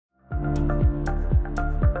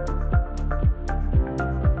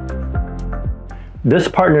This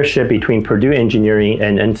partnership between Purdue Engineering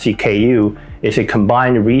and NCKU is a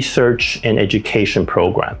combined research and education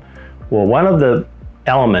program. Well, one of the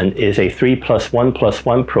elements is a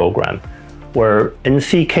 3+1+1 program, where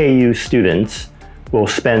NCKU students will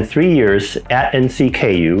spend 3 years at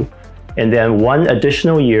NCKU and then 1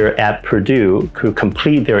 additional year at Purdue to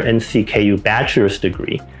complete their NCKU bachelor's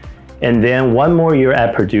degree, and then 1 more year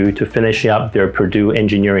at Purdue to finish up their Purdue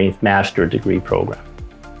Engineering master degree program.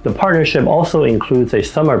 The partnership also includes a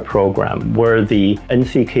summer program where the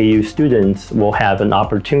NCKU students will have an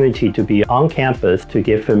opportunity to be on campus to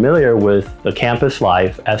get familiar with the campus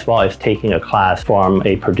life, as well as taking a class from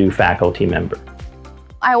a Purdue faculty member.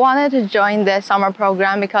 I wanted to join this summer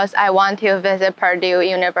program because I want to visit Purdue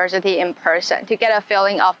University in person to get a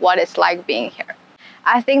feeling of what it's like being here.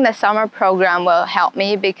 I think the summer program will help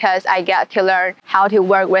me because I get to learn how to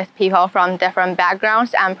work with people from different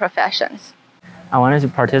backgrounds and professions. I wanted to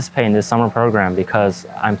participate in this summer program because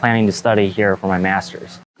I'm planning to study here for my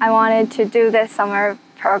master's. I wanted to do this summer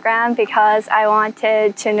program because I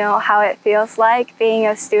wanted to know how it feels like being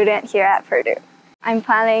a student here at Purdue. I'm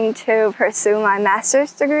planning to pursue my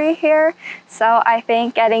master's degree here, so I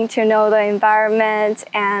think getting to know the environment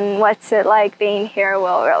and what's it like being here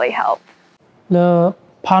will really help. The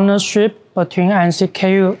partnership between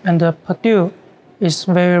NCKU and Purdue is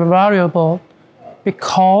very valuable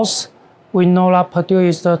because we know that Purdue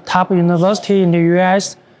is the top university in the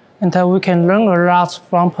US, and that we can learn a lot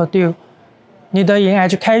from Purdue, either in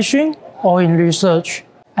education or in research.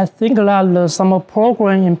 I think that the summer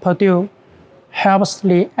program in Purdue helps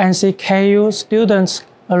the NCKU students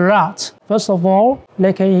a lot. First of all,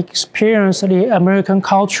 they can experience the American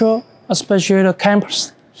culture, especially the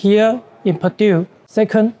campus here in Purdue.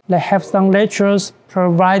 Second, they have some lectures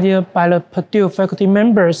provided by the Purdue faculty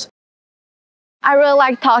members. I really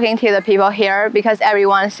like talking to the people here because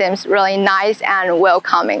everyone seems really nice and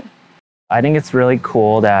welcoming. I think it's really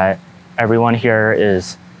cool that everyone here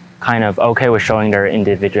is kind of okay with showing their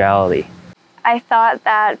individuality. I thought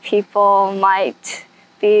that people might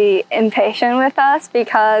be impatient with us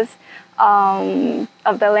because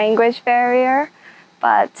of the language barrier,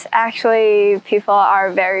 but actually people are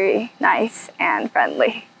very nice and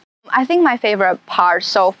friendly. I think my favorite part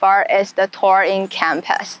so far is the tour in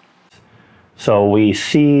campus. So we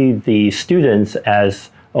see the students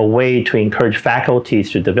as a way to encourage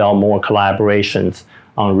faculties to develop more collaborations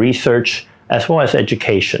on research as well as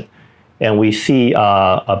education. And we see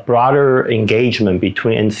a broader engagement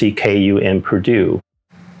between NCKU and Purdue.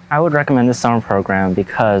 I would recommend this summer program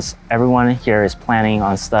because everyone here is planning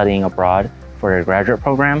on studying abroad for their graduate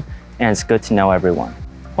program, and it's good to know everyone.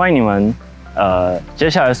 欢迎你们接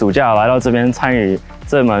下来暑假来到这边参与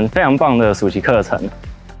这门非常棒的暑期课程。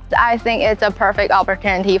I think it's a perfect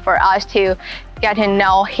opportunity for us to get to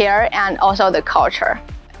know here and also the culture.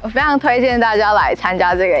 我非常推荐大家来参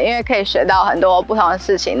加这个，因为可以学到很多不同的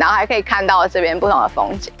事情，然后还可以看到这边不同的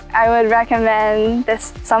风景。I would recommend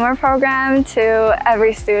this summer program to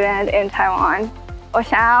every student in Taiwan. 我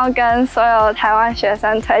想要跟所有台湾学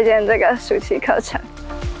生推荐这个暑期课程。